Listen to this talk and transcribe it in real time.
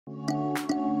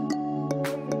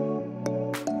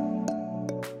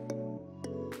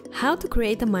How to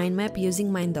create a mind map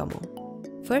using Mindomo.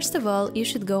 First of all, you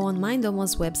should go on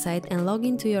Mindomo's website and log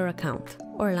into your account,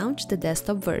 or launch the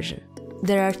desktop version.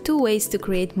 There are two ways to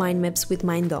create mind maps with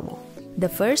Mindomo. The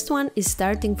first one is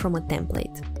starting from a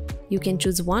template. You can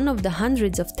choose one of the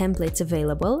hundreds of templates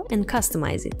available and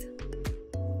customize it.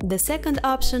 The second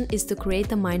option is to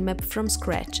create a mind map from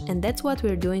scratch, and that's what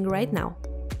we're doing right now.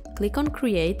 Click on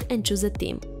Create and choose a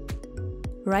theme.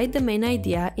 Write the main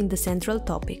idea in the central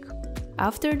topic.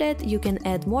 After that, you can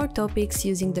add more topics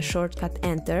using the shortcut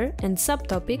Enter and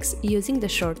subtopics using the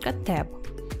shortcut Tab.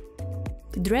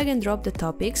 Drag and drop the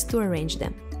topics to arrange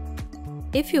them.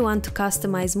 If you want to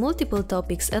customize multiple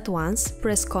topics at once,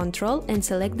 press Ctrl and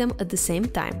select them at the same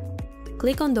time.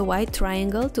 Click on the white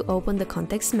triangle to open the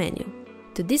context menu.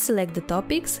 To deselect the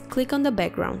topics, click on the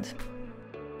background.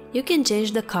 You can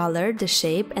change the color, the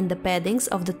shape, and the paddings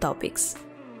of the topics.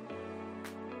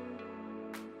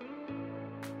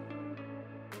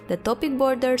 The topic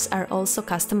borders are also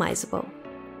customizable.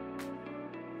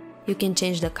 You can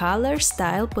change the color,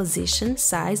 style, position,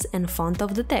 size, and font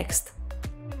of the text.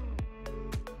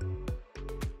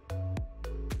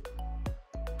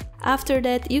 After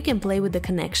that, you can play with the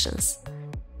connections.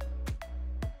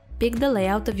 Pick the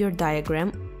layout of your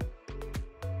diagram.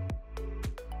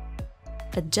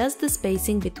 Adjust the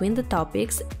spacing between the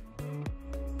topics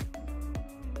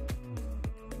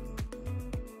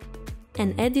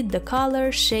and edit the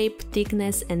color, shape,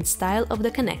 thickness, and style of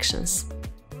the connections.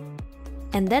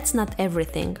 And that's not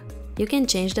everything. You can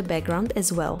change the background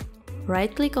as well.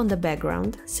 Right-click on the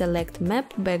background, select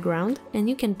Map Background, and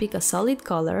you can pick a solid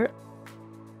color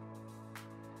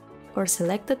or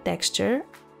select a texture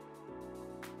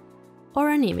or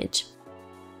an image.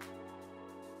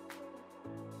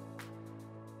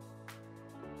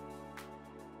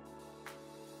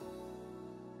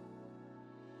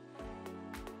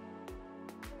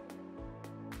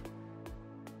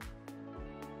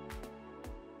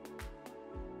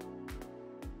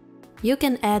 You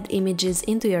can add images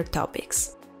into your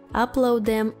topics, upload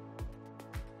them,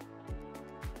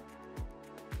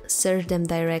 search them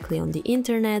directly on the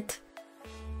internet,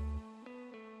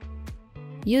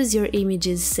 use your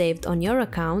images saved on your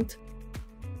account,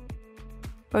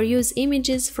 or use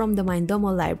images from the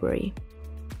Mindomo library.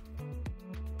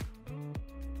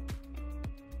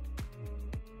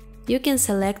 You can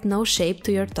select no shape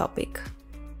to your topic.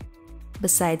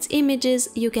 Besides images,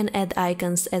 you can add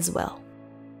icons as well.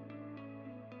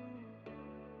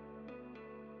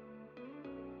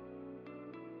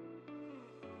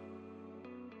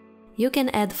 You can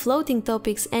add floating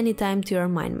topics anytime to your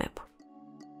mind map.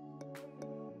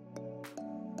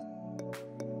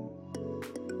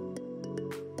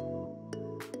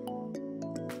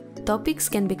 Topics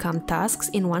can become tasks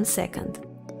in 1 second.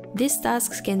 These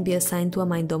tasks can be assigned to a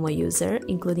Mindomo user,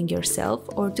 including yourself,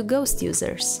 or to ghost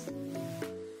users.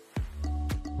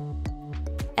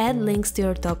 Add links to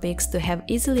your topics to have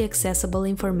easily accessible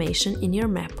information in your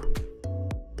map.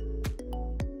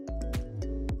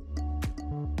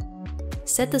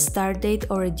 Set a start date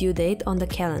or a due date on the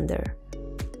calendar.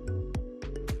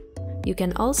 You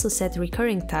can also set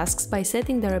recurring tasks by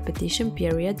setting the repetition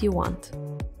period you want.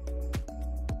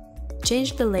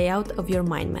 Change the layout of your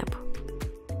mind map.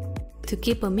 To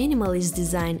keep a minimalist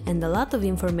design and a lot of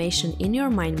information in your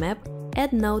mind map,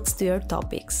 add notes to your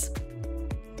topics.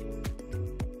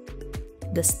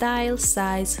 The style,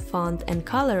 size, font, and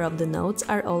color of the notes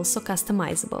are also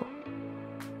customizable.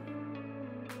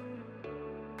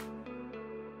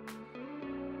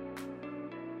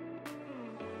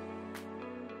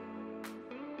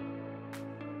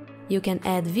 You can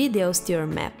add videos to your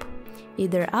map.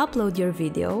 Either upload your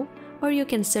video, or you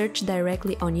can search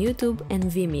directly on YouTube and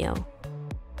Vimeo.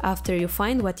 After you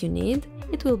find what you need,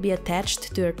 it will be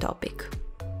attached to your topic.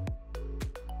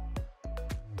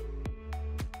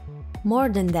 More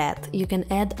than that, you can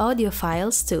add audio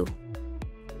files too.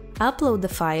 Upload the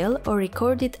file or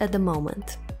record it at the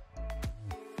moment.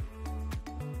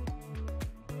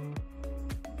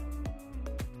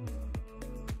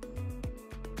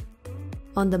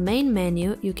 On the main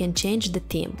menu, you can change the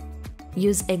theme.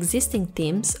 Use existing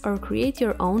themes or create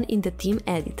your own in the theme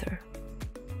editor.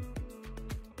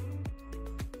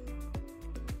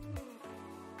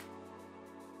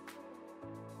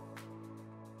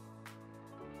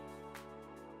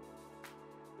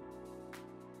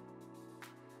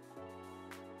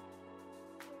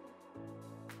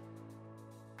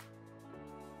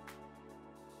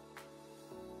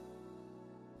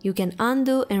 You can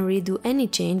undo and redo any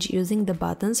change using the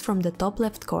buttons from the top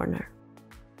left corner.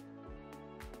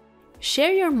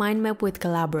 Share your mind map with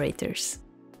collaborators.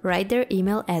 Write their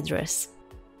email address.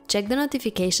 Check the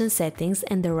notification settings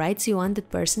and the rights you want that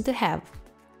person to have.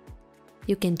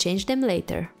 You can change them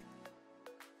later.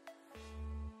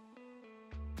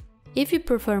 If you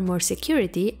prefer more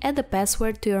security, add a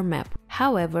password to your map.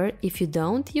 However, if you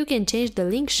don't, you can change the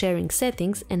link sharing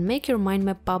settings and make your mind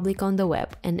map public on the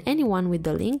web, and anyone with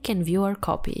the link can view or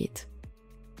copy it.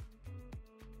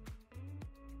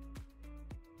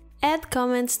 Add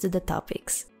comments to the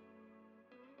topics.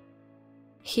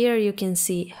 Here you can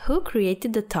see who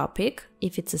created the topic,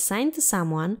 if it's assigned to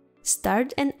someone,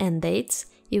 start and end dates,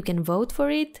 you can vote for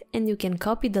it, and you can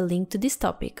copy the link to this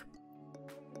topic.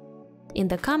 In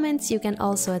the comments, you can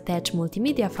also attach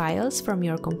multimedia files from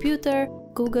your computer,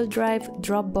 Google Drive,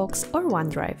 Dropbox, or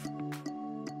OneDrive.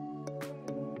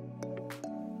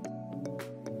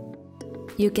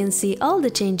 You can see all the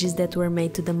changes that were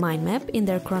made to the mind map in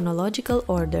their chronological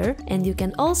order, and you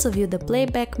can also view the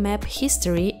playback map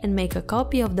history and make a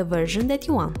copy of the version that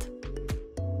you want.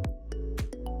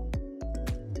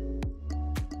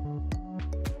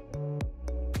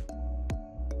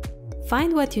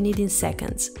 Find what you need in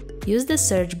seconds. Use the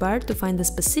search bar to find a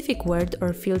specific word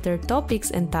or filter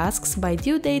topics and tasks by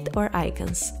due date or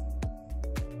icons.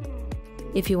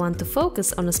 If you want to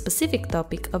focus on a specific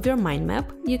topic of your mind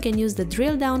map, you can use the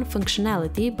drill down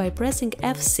functionality by pressing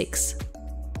F6.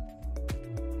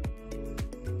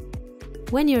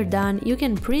 When you're done, you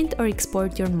can print or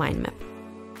export your mind map.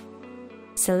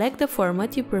 Select the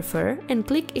format you prefer and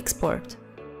click Export.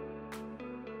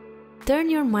 Turn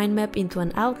your mind map into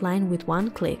an outline with one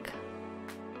click.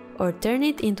 Or turn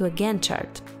it into a Gantt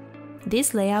chart.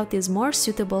 This layout is more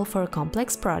suitable for a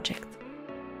complex project.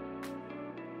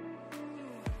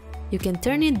 You can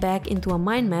turn it back into a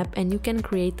mind map and you can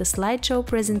create a slideshow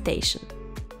presentation.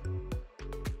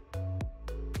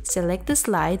 Select the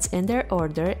slides and their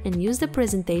order and use the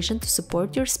presentation to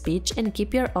support your speech and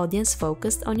keep your audience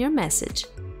focused on your message.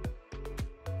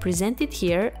 Present it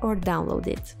here or download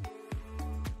it.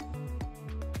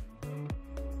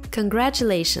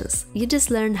 Congratulations! You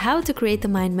just learned how to create a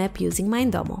mind map using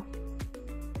Mindomo.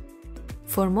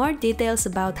 For more details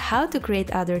about how to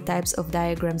create other types of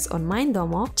diagrams on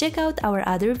Mindomo, check out our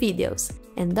other videos.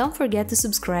 And don't forget to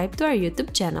subscribe to our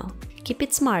YouTube channel. Keep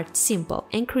it smart, simple,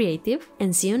 and creative,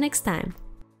 and see you next time!